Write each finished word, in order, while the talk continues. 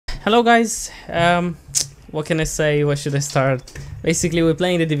Hello guys, what can I say, where should I start? Basically we're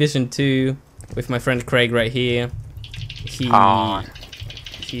playing the Division 2 with my friend Craig right here. He's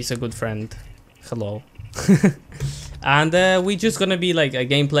a good friend. Hello. And we're just gonna be like a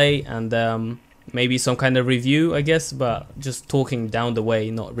gameplay and maybe some kind of review, I guess, but just talking down the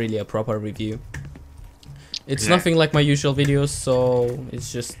way, not really a proper review. It's nothing like my usual videos, so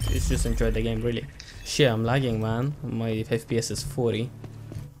it's just enjoy the game really. Shit, I'm lagging, man. My FPS is 40.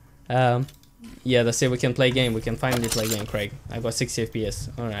 Yeah, that's it. We can play game. We can finally play game, Craig. I got 60 FPS.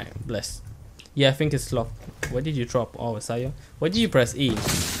 All right, bless. Yeah, I think it's locked. What did you drop? Oh, is that you? What did you press? E.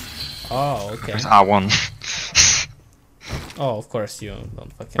 Oh, okay. Press R1. Oh, of course you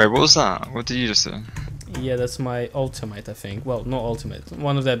don't fucking. Wait, what was that? What did you just do? Yeah, that's my ultimate, I think. Well, not ultimate.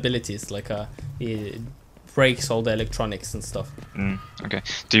 One of the abilities, like it breaks all the electronics and stuff. Okay.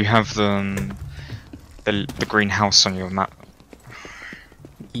 Do you have the greenhouse on your map?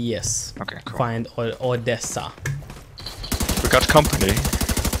 Yes. Okay, cool. Find Odessa. We got company.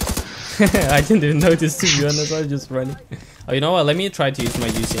 I didn't even notice, to be honest. I was just running. Oh, you know what? Let me try to use my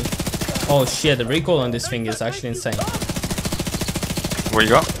UC. Oh shit, the recoil on this thing is actually insane. What you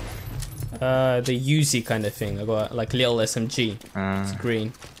got? The UC kind of thing. I got like little SMG. It's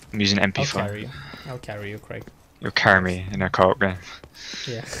green. I'm using MP4. I'll carry you. I'll carry you, Craig. You'll carry me in a co-op game.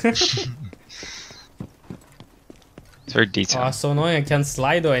 Yeah. It's very detailed. Oh, so annoying. I can't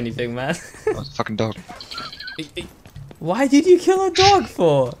slide or anything, man. Oh, it's a fucking dog. Why did you kill a dog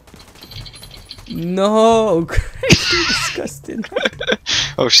for? No, Craig, you're disgusting.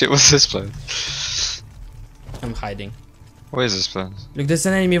 Oh shit, what's this place? I'm hiding. What is this place? Look, there's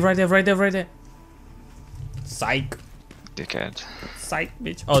an enemy right there, right there, right there. Psych. Dickhead. Psych,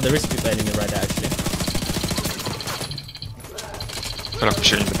 bitch. Oh, there is people enemy right there, actually. I feel like I'm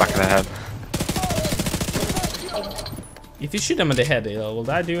shooting in the back of the head. If you shoot them in the head, will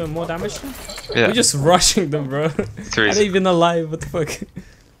that do more damage to them? Yeah. We're just rushing them, bro. They're not even alive, what the fuck?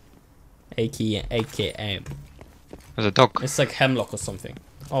 AKA. There's a dog. It's like Hemlock or something.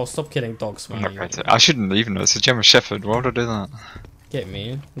 Oh, stop killing dogs, man. I shouldn't even know. It's a German Shepherd. Why would I do that? Get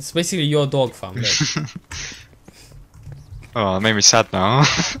me? It's basically your dog, fam. Oh, it made me sad now.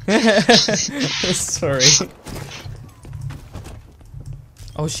 Sorry.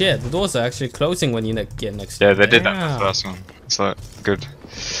 Oh shit, the doors are actually closing when you get next to Yeah, them. they did that in the first one. It's like, good.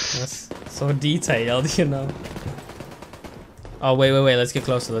 That's so detailed, you know. Oh, wait, let's get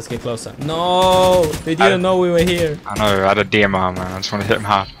closer, No! They didn't know we were here. I know, I had a DMR, man. I just want to hit him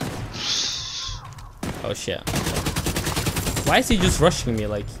hard. Oh shit. Why is he just rushing me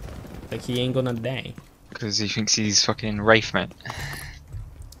like he ain't gonna die? Because he thinks he's fucking Wraith, mate.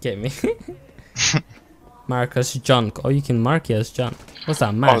 Get me? Mark as junk. Oh, you can mark it as junk. What's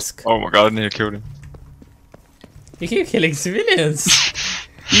that, mask? Oh my god, I nearly killed him. You keep killing civilians.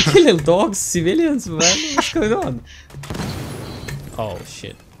 You killing dogs, civilians, man. What's going on? Oh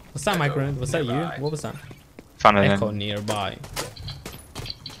shit. What's that, Micro? Was that you? What was that? Found an Echo nearby.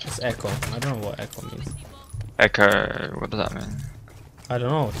 It's echo. I don't know what echo means. Echo, what does that mean? I don't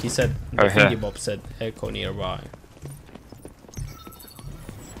know. He said, the thingy bob said echo nearby.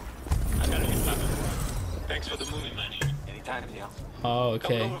 Thanks for the movie, man. Anytime, yeah. Oh,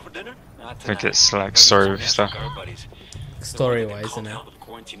 okay. Coming over for dinner? I think it's like story stuff. Story-wise, isn't it?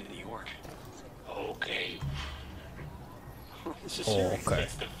 Quarantine in New York. Okay. Oh, okay.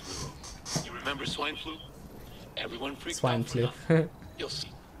 You remember swine flu? Everyone freaked Swine out. flu. You'll see.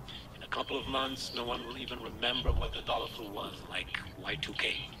 In a couple of months, no one will even remember what the dollar flu was. Like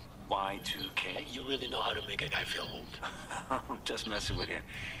Y2K. Y2K? You really know how to make a guy feel old. I'm just messing with you.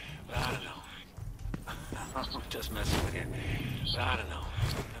 But I don't know. I'm just messing with you. But I don't know.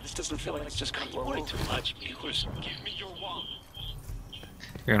 This doesn't feel like it's just kind of worry too much. Viewers, give me your wallet.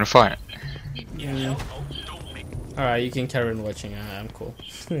 You're gonna fight? Yeah. Alright, you can carry on watching. I'm cool.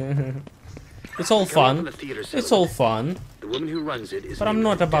 It's all fun. It's all fun. But I'm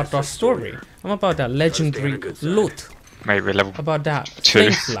not about our story. I'm about that legendary loot. Maybe level About that 2.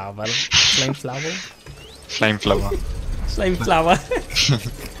 Flameflower. Flameflower? Flameflower. Flameflower.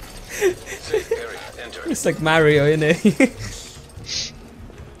 It's like Mario, isn't it?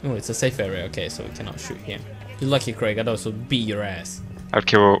 Oh, it's a safe area. Okay, so we cannot shoot here. You're lucky, Craig. I'd also beat your ass. I'd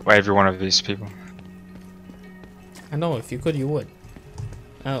kill every one of these people. I know, if you could, you would.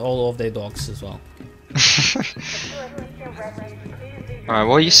 And all of their dogs as well. Alright,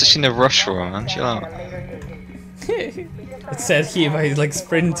 what are you such in a rush for, man? Chill out. It said here, but he's like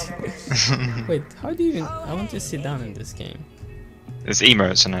sprinting. Wait, how do you even... I want to sit down in this game. There's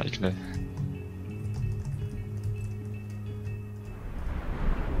emotes in it you can do.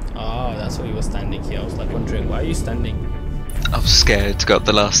 Oh, that's why he was standing here. I was like wondering, why are you standing? I was scared to go up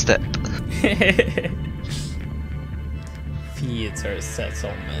the last step. Theater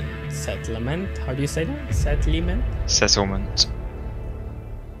settlement. How do you say that? Settlement.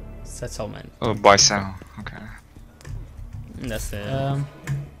 Oh, buy sell. Okay. That's it.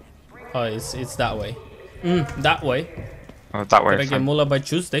 Oh, it's that way. That way. Oh, that way. Gotta get Mullah by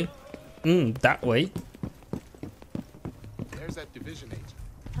Tuesday. That way. There's that division agent.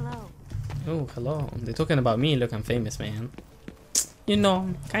 Hello. Oh, hello. They're talking about me. Look, I'm famous, man. You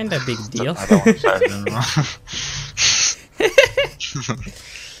know, kind of big deal. I don't want to say it anymore.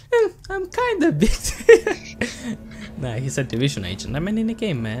 I'm kind of big. Nah, he's a division agent. I'm in the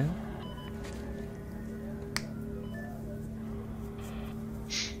game, man.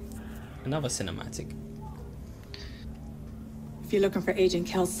 Another cinematic. If you're looking for Agent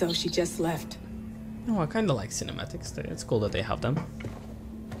Kelso, she just left. Oh, I kind of like cinematics. It's cool that they have them.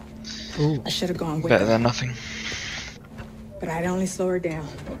 Ooh. I should have gone with Better her, than nothing. but I'd only slow her down.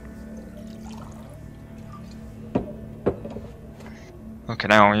 Okay,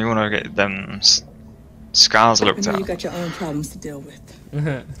 now you want to get them scars I looked know you at. got your own problems to deal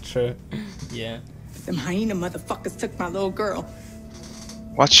with. True. Yeah. Them hyena motherfuckers took my little girl.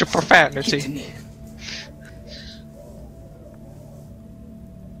 What's your Get to profanity? me.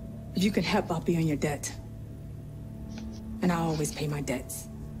 If you can help, I'll be on your debt. And I always pay my debts.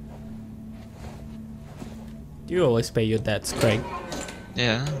 You always pay your debts, Craig.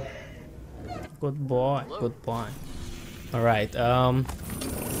 Yeah. Good boy. Good boy. All right.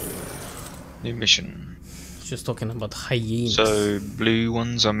 New mission. Just talking about hyenas. So blue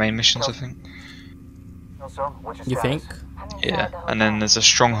ones are main missions, I think. You think? Yeah. And then there's a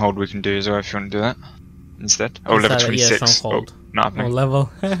stronghold we can do as well if you want to do that instead. Oh, Is level that a- yeah, 26. stronghold. Oh, no, I Oh, think. level.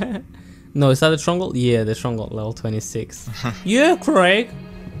 No, is that the stronghold? Yeah, the stronghold level 26. Yeah, Craig.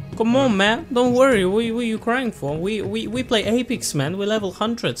 Come on, man. Don't worry. What are you crying for? We play Apex, man. We level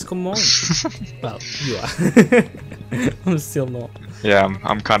hundreds. Come on. Well, you are. I'm still not. Yeah,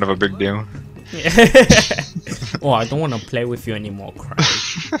 I'm kind of a big deal. Oh, I don't want to play with you anymore,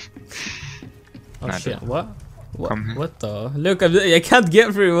 Craig. Oh Nah, shit! dude. What? Come here. What the? Look, I can't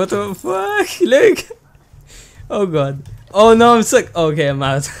get through. What the fuck? Look. Oh god. Oh no, I'm stuck. Okay, I'm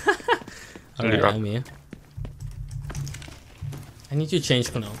out. Alright, You're up. I'm here. I need to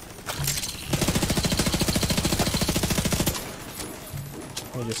change now.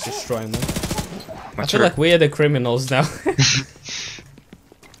 We'll just destroy them. I feel like we are the criminals now.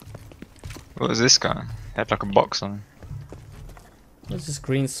 What was this guy? He had like a box on him. What's this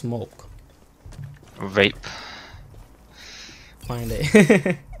green smoke? A vape. Find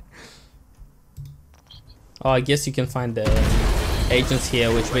it. Oh, I guess you can find the agents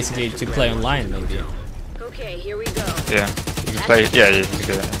here, which basically to play online, maybe. Okay, here we go. Yeah. You can play. Yeah, you can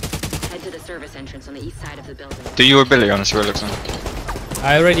do that. Head to the service entrance on the east side of the building. Do your ability on this relic zone.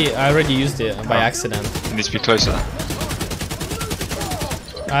 I already used it by accident. You need to be closer.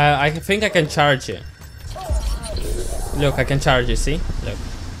 I think I can charge it. Look, I can charge it. See? Look.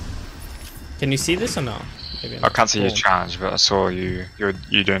 Can you see this or no? Maybe I can't see your Cool. charge, but I saw you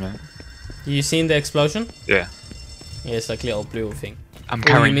doing it. You seen the explosion? Yeah. Yeah, it's like little blue thing. I'm Oh, you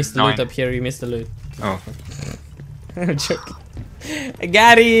carrying missed the 9. loot up here. You missed the loot. Oh. I'm joking. I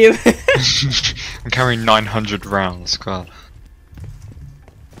got him. I'm carrying 900 rounds. God.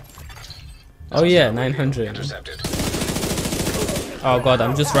 Oh yeah, 900. Intercepted. Oh god,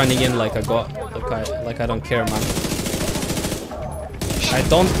 I'm just running in like I don't care, man. I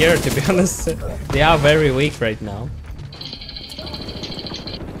don't care, to be honest. They are very weak right now.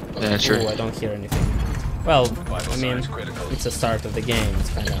 Yeah, true. Oh, I don't hear anything. Well, I mean, it's the start of the game. It's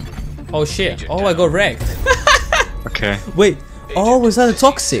kind of. Oh shit! Oh, I got wrecked. Okay. Wait. Oh, was that a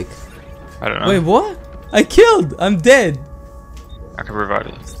toxic? I don't know. Wait, what? I killed. I'm dead. I can revive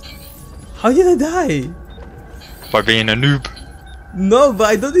you. How did I die? By being a noob. No, but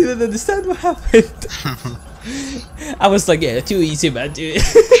I don't even understand what happened. I was like, yeah, too easy, man, dude.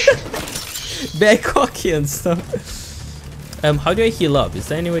 Bad cocky and stuff. How do I heal up? Is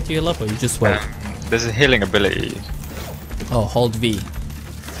there any way to heal up, or you just wait? There's a healing ability. Oh, hold V.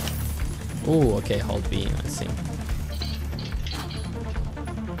 Oh, okay, hold V. I see.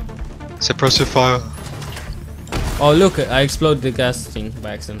 Suppressive fire. Oh, look, I exploded the gas thing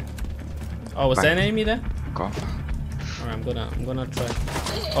by accident. Oh, was there an enemy there? Go on. Alright, I'm gonna try.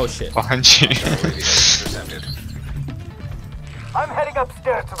 Oh shit. Behind you. Intercepted. I'm heading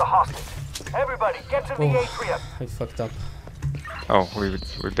upstairs to the hostage. Everybody, get to the Oh. atrium. I fucked up. Oh,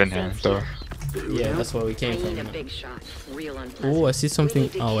 we've been here. So Yeah, that's where we came I from. need You a know. big shot. Real unpleasant. Oh, I see something. We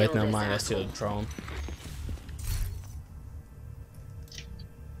need to Oh wait, kill never this mind. I see a asshole. drone.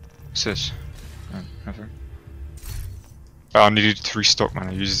 what's this? Oh, nothing. Oh, I needed 3 stock, man.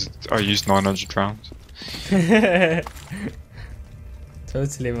 I used 900 rounds.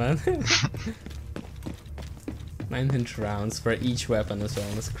 Totally, man. 900 rounds for each weapon as well.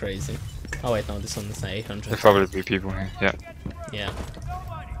 That's crazy. Oh wait, no, this one is 800. There'll probably be people here. Yeah. Yeah.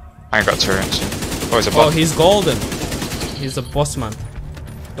 I ain't got turrets. Oh, he's a Oh, boss. he's golden. He's a boss man.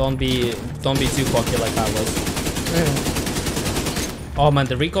 Don't be too cocky like I was. Oh man,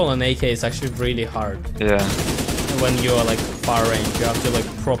 the recoil on AK is actually really hard. Yeah. When you're like far range, you have to like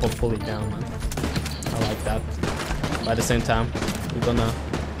proper pull it down, man. I like that. But at the same time, we're gonna.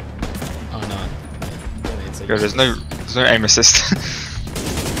 Oh no. Yo, there's no aim assist.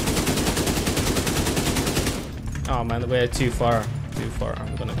 Oh man, we're too far. Too far.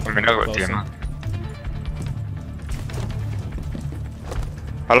 I'm gonna come I mean, I got closer. DMR.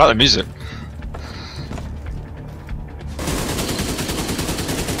 I like the music.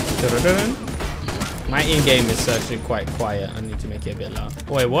 My in-game is actually quite quiet. I need to make it a bit loud.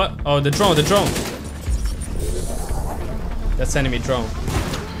 Wait, what? Oh, the drone, the drone. That's enemy drone.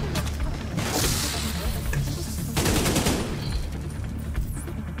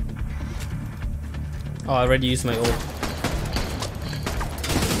 Oh, I already used my ult.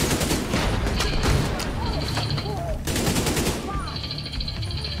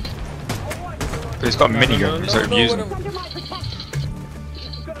 He's got a minigun. He's not using.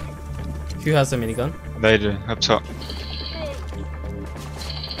 Who has a minigun? They do, up top.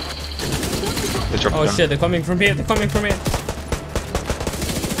 They dropped Oh it down. shit, they're coming from here, they're coming from here.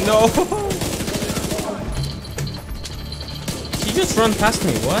 No! You just run past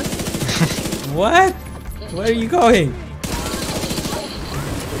me, what? What? Where are you going?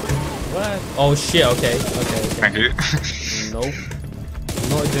 What? Oh shit, okay. Thank you. Nope.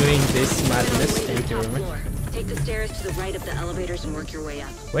 Not doing this madness, thank you very much. Take the stairs to the right of the elevators and work your way up.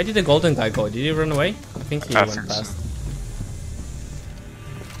 Where did the golden guy go? Did he run away? I think he I went think so. past.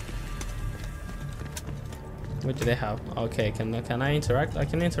 What do they have? Okay, can I interact? I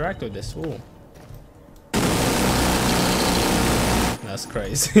can interact with this. Ooh. That's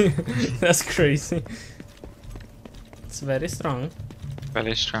crazy. That's crazy. It's very strong.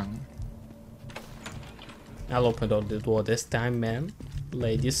 Very strong. I'll open the door this time, man.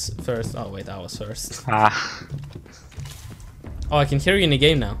 Ladies first. Oh wait, I was first. Ah. Oh, I can hear you in the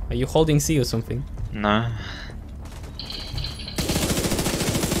game now. Are you holding C or something? No.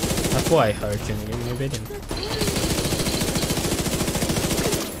 I thought I heard you in the game. Maybe I didn't.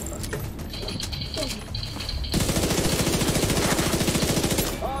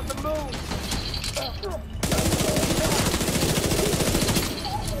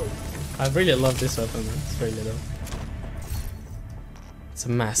 I really love this weapon, man. It's really dope. It's a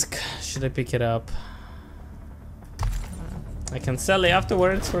mask. Should I pick it up? I can sell it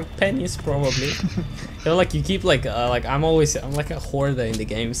afterwards for pennies, probably. You know, like you keep like I'm like a hoarder in the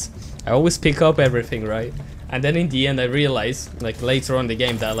games. I always pick up everything, right? And then in the end, I realize, like later on in the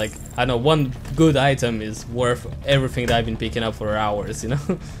game, that like I know one good item is worth everything that I've been picking up for hours. You know?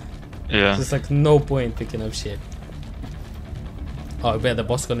 Yeah. There's like no point picking up shit. Oh, I bet the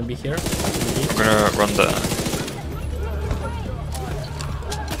boss gonna be here. I'm gonna run there.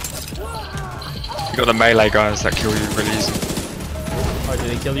 You got the melee guys that kill you really easy. Oh, did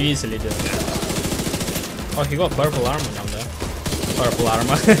they kill you easily, dude? Oh, he got purple armor down there. Purple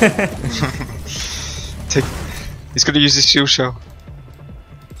armor. He's gonna use his shield shell.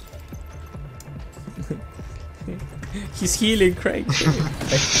 He's healing, Craig.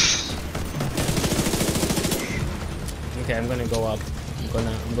 Okay, I'm gonna go up.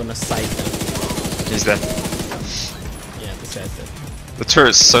 I'm gonna sight them. He's dead. Yeah, this guy's dead. The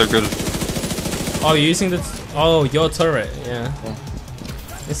turret's so good. Oh, you're using the oh, your turret, yeah.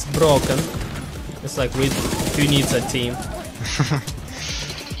 It's broken. It's like who needs a team?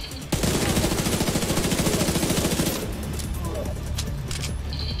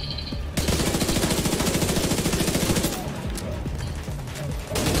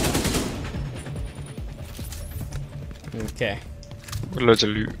 Okay. Loads of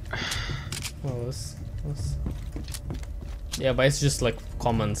loot. What's yeah, but it's just like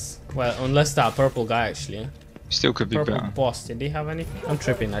commons. Well, unless that purple guy actually. Still could be Purple better. boss, did he have any? I'm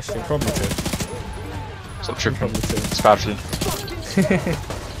tripping actually, probably trip. Stop tripping. Probably trip. It's bad for you.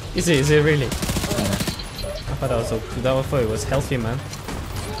 Is it really? I thought that was I thought it was healthy, man.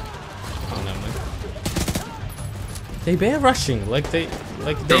 Oh no, man. They bear rushing like they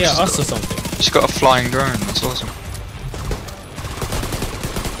are us or something. She's got a flying drone. That's awesome.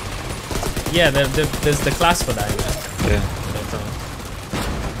 Yeah, there's the class for that. Yeah.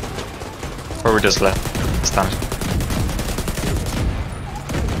 Probably just left. Stand.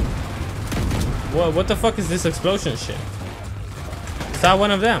 What the fuck is this explosion shit? that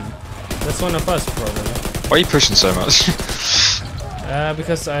one of them? That's one of us, probably. Why are you pushing so much?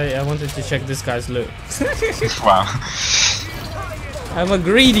 Because I wanted to check this guy's loot. Wow. I'm a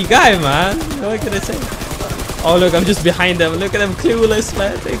greedy guy, man. What can I say? Oh, look, I'm just behind them. Look at them, clueless,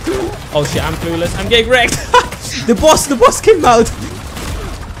 man. They're clueless. Oh shit, I'm clueless. I'm getting wrecked. The boss came out.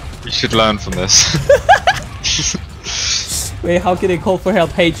 You should learn from this. Wait, how can they call for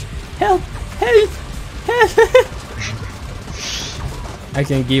help? H, help, help, help. I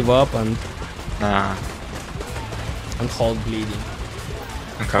can give up and Nah. hold bleeding.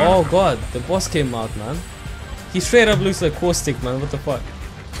 Okay. Oh god, the boss came out, man. He straight up looks like caustic, man. What the fuck?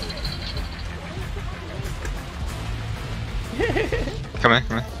 Come here,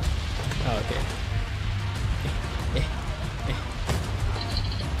 come here. Oh, okay.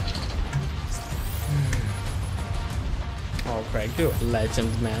 Oh, Craig, you're a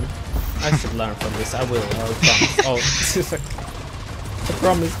legend, man. I should learn from this. I will. I promise. Oh, I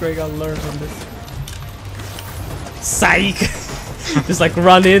promise, Craig. I'll learn from this. Psych! Just like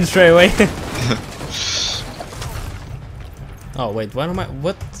run in straight away. Oh wait, what am I?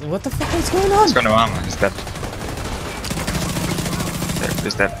 What the fuck is going on? He's got no armor. He's dead. There,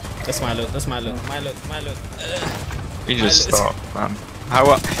 he's dead. That's my loot. That's my loot. My loot. My loot. You just stop, man. How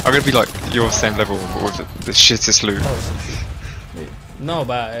I'm gonna be like your same level with the shittest loot. Oh, no,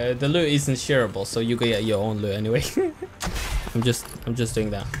 but the loot isn't shareable, so you get your own loot anyway. I'm just doing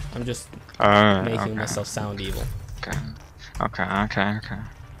that. I'm just making myself sound evil. Okay. Okay.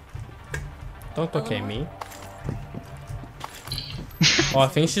 Don't okay me. Oh, I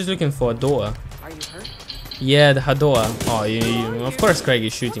think she's looking for a door. Are you hurt? Yeah, her door. Oh, of course Craig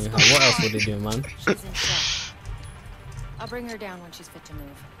is shooting her. What else would he do, man? She's in shock. I'll bring her down when she's fit to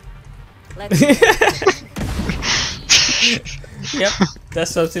move. Yep,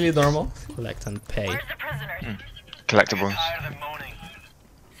 that's totally normal. Collect and pay. Where's the prisoners? Collectibles.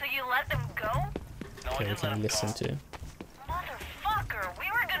 So you let them go? Okay, we can listen to. Motherfucker, we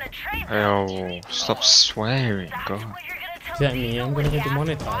were gonna trade them. Oh, stop swearing, That's God. what you're gonna tell Get me me, I'm gonna get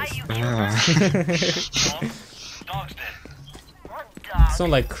demonetized. It's not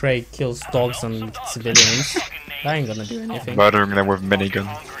like Craig kills dogs and civilians. That ain't gonna do anything. Murdering them with miniguns.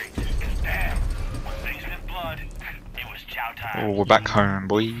 Oh, we're back home,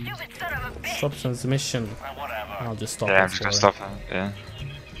 boy. Stop transmission. I'll just stop Yeah, it I'm just gonna for- stop it. Yeah.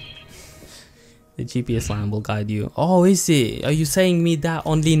 The GPS line will guide you. Oh, is it? Are you saying me that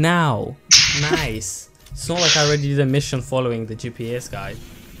only now? Nice. It's not like I already did a mission following the GPS guide.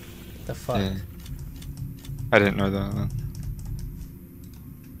 The fuck? Yeah. I didn't know that.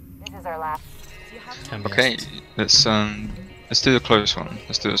 This is our last. I'm Okay, lost. let's do the close one.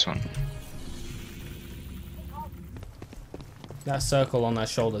 Let's do this one. That circle on our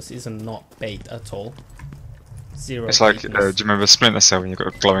shoulders isn't not bait at all. Zero. It's like, do you baitness. remember Splinter Cell when you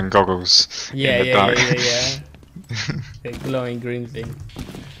got glowing goggles? Yeah, in the yeah, dark? yeah. The glowing green thing.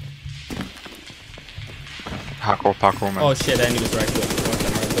 Parkour, man. Oh shit, the enemy's right here. What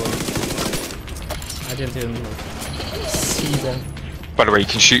am I doing? I didn't even see them. By the way, you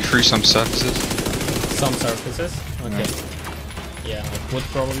can shoot through some surfaces. Some surfaces. Okay. Yeah, like wood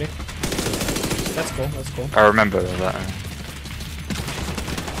probably. That's cool. That's cool. I remember that.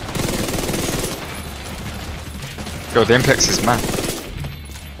 Yo, the Impex is mad.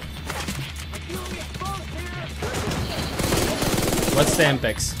 What's the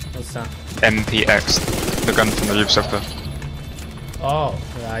Impex? What's that? MPX, the gun from the Ubisoft stuff. Oh,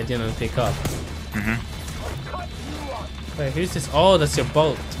 yeah, I didn't pick up. Mhm. Wait, who's this? Oh, that's your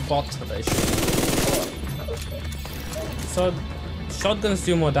bot that I shoot. So, shotguns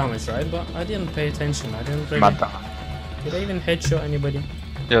do more damage, right? But I didn't pay attention. I didn't really. Mad damage. Did I even headshot anybody?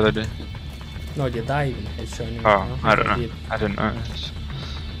 Yeah, they do. No, did I even headshot anybody? Oh, No, I don't know. did. I didn't notice.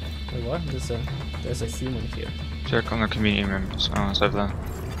 Wait, what? There's a human here. Check on the community members. Oh, it's over there.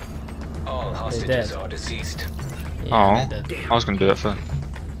 All dead. hostages are deceased. Yeah, Oh, they're dead. I was gonna do that for.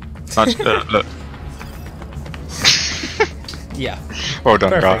 Nice, look. Yeah. Well done,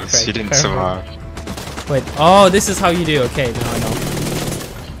 Perfect, guys. Craig, You didn't perfect. survive. Wait. Oh, this is how you do. Okay, now I know.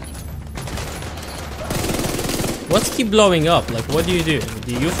 What's keep blowing up? Like, what do? Do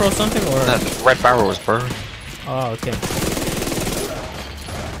you throw something or? That red barrels, bro. Oh, okay.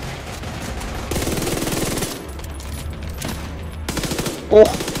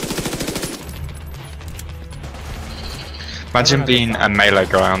 Oh. Imagine being a melee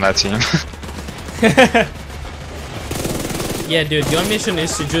guy on that team. Yeah, dude, your mission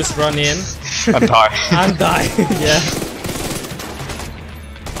is to just run in and die. and die. Yeah.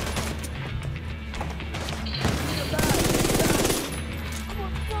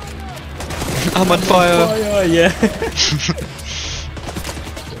 I'm on fire. Oh, yeah.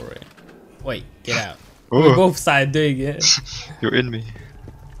 Wait, get out. Oh. We both started doing it. You're in me.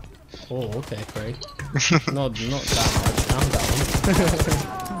 Oh, okay, Craig. Not that much. Calm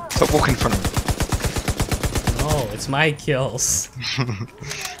down. Stop walking in front of me. No, it's my kills.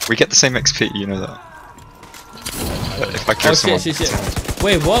 We get the same XP, you know that. If I kill Oh someone. shit.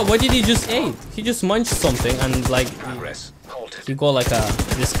 Wait, what? What did he just eat? He just munched something and like he got like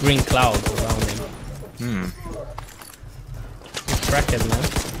this green cloud around him. Hmm. Crack it, man.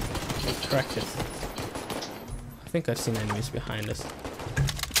 Crack it. I think I've seen enemies behind us.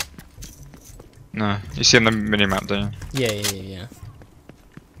 No, you see on the minimap, don't you? Yeah.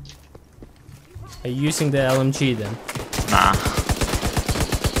 Are you using the LMG then? Nah.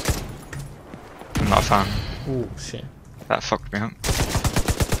 I'm not a fan. Oh shit. That fucked me up.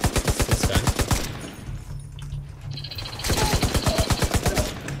 It's this guy.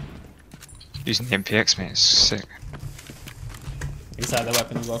 Using the MPX, mate, is sick. Is that the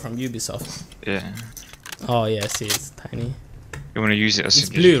weapon you got from Ubisoft? Yeah. Oh yeah, see, it's tiny. You want to use it as It's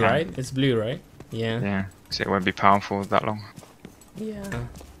soon as you blue, can. right? It's blue, right? Yeah. Yeah, so it won't be powerful that long. Yeah.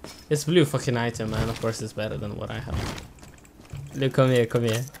 It's blue fucking item, man. Of course, it's better than what I have. Look, come here.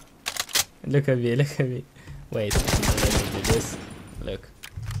 Look at me. Wait, let me do this. Look.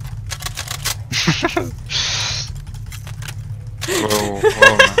 Whoa,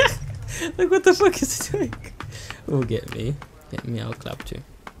 man. Look what the fuck is it doing? Oh, get me, I'll clap too.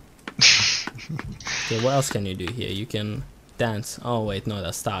 Okay, what else can you do here? You can dance. Oh wait, no,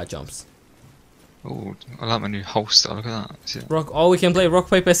 that's star jumps. Oh, I like my new holster, look at that. See that? Rock. Oh, we can play rock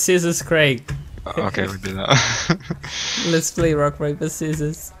paper scissors, Craig. Okay, we'll do that. Let's play rock paper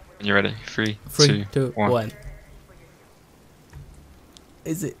scissors. You ready? 3, 3, 2, 2, 1. 1.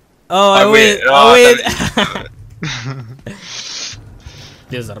 Is it? Oh, I win!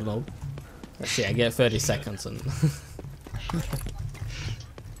 These are no. Let's see, I get 30 seconds on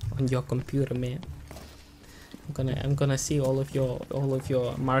on your computer, man. I'm gonna see all of your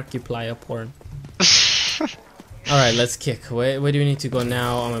Markiplier porn. All right, let's kick. Where do we need to go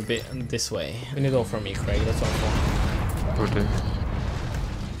now? I'm a bit this way. I'm gonna go for me, Craig. That's what I'm Will do.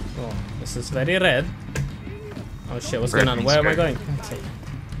 Oh, this is very red. Oh shit, what's Red going on? means Where am I scary. going? Okay.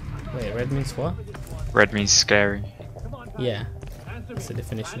 Wait, red means what? Red means scary. Yeah, that's the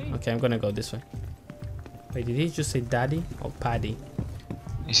definition. Okay, I'm gonna go this way. Wait, did he just say daddy or paddy?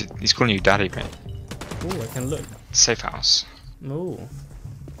 He's calling you daddy, mate. Ooh, I can look. Safe house. Ooh,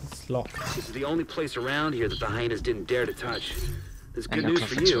 it's locked. This is the only place around here that the hyenas didn't dare to touch. There's good And no news for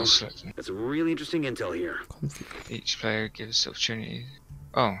conflicts you. well selected. That's really interesting intel here. Each player gives opportunity.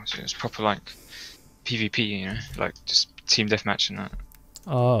 Oh, so it's proper like PvP, you know, like just team deathmatch and that.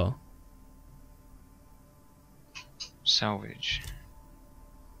 Oh. Salvage.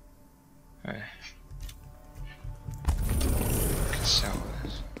 Okay. Can sell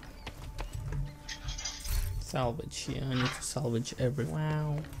this. Salvage, yeah, I need to salvage every.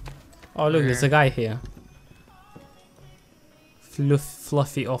 Wow. Oh, look, there's a guy here.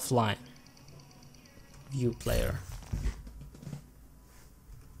 Fluffy offline. View player.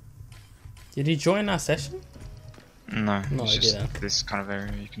 Did he join our session? No, No, it's I just didn't. this kind of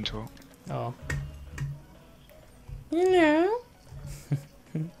area you can talk. Oh. Hello.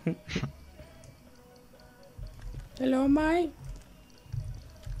 Hello, mate.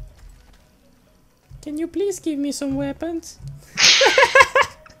 Can you please give me some weapons?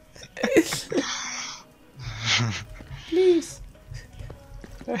 Please.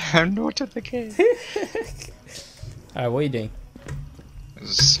 I'm not at the game. Alright, what are you doing?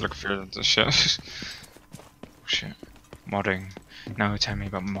 Just look through the shit. Oh, shit. Modding. No, tell me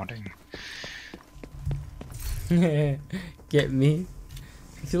about modding. Get me?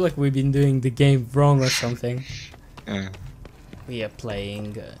 I feel like we've been doing the game wrong or something. Yeah. We are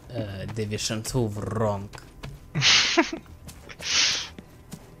playing Division 2 wrong.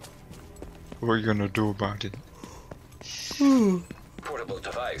 What are you gonna do about it? Portable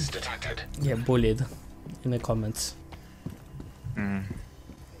device detected. Yeah, bullied in the comments. Hmm.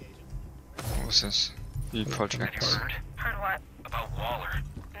 What's this? New projects. Heard what? About Waller.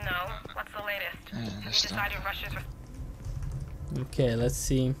 No. What's the latest? Yeah, You that's decided Russia's... Okay, let's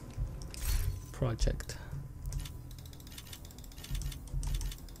see. Project.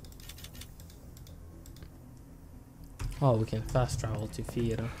 Oh, we can fast travel to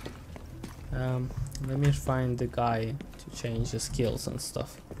theater. Let me find the guy to change the skills and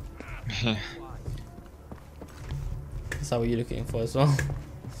stuff. Yeah. Is that what you're looking for as well?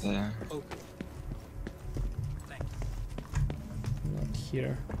 Yeah. Not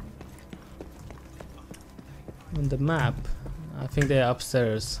here. On the map, I think they're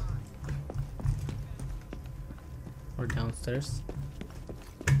upstairs. Or downstairs.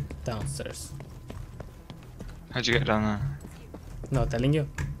 downstairs. How'd you get down there? No, telling you.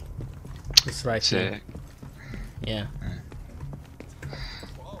 It's right here. Sick. Yeah.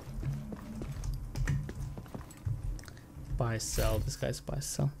 Buy, sell. This guy's buy,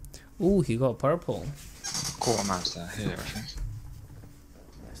 sell. Ooh, he got purple. Quartermaster here, I think.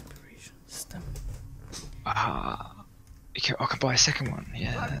 Aspiration system. Ah, I can buy a second one.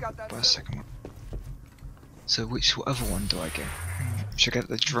 Yeah, buy a second one. So which other one do I get? Should I get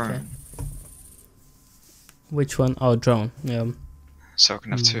the drone? Okay. Which one? Oh, drone. Yeah. So I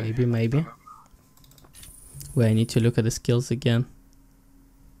can have two. Maybe. Wait, I need to look at the skills again.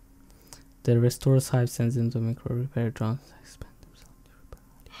 The restores hive sends into micro repair drones.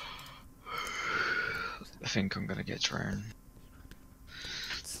 I think I'm gonna get drone.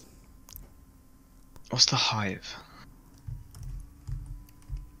 What's the hive?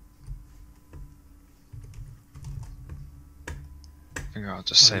 I think I'll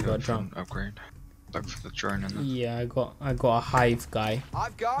just save it for an upgrade. Like for the drone and that. Yeah, I got a hive guy,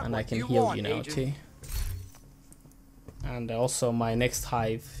 and I can heal you now too. And also my next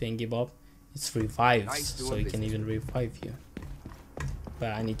hive thingy bob, it's revives, so it can even revive you.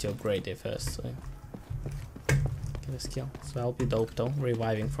 But I need to upgrade it first, so get a skill. So that'll be dope though,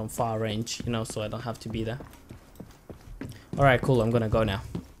 reviving from far range, you know, so I don't have to be there. Alright, cool, I'm gonna go now.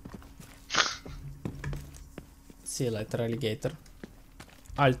 See you later, alligator.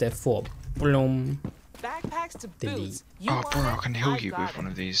 Alt F4. Bloom. Backpacks to Delete. boots. Oh bro, I can heal you with one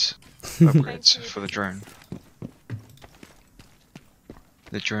of these upgrades for the drone.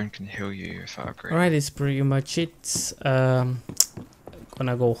 The drone can heal you if I upgrade. Alright, it's pretty much it. Gonna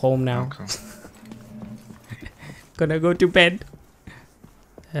go home now. Oh, cool. Gonna go to bed.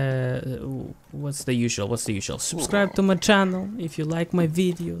 What's the usual? Subscribe to my channel if you like my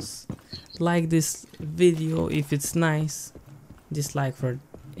videos. Like this video if it's nice. Dislike for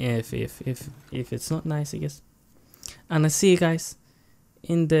if it's not nice, I guess. And I see you guys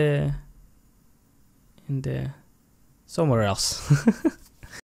in the somewhere else.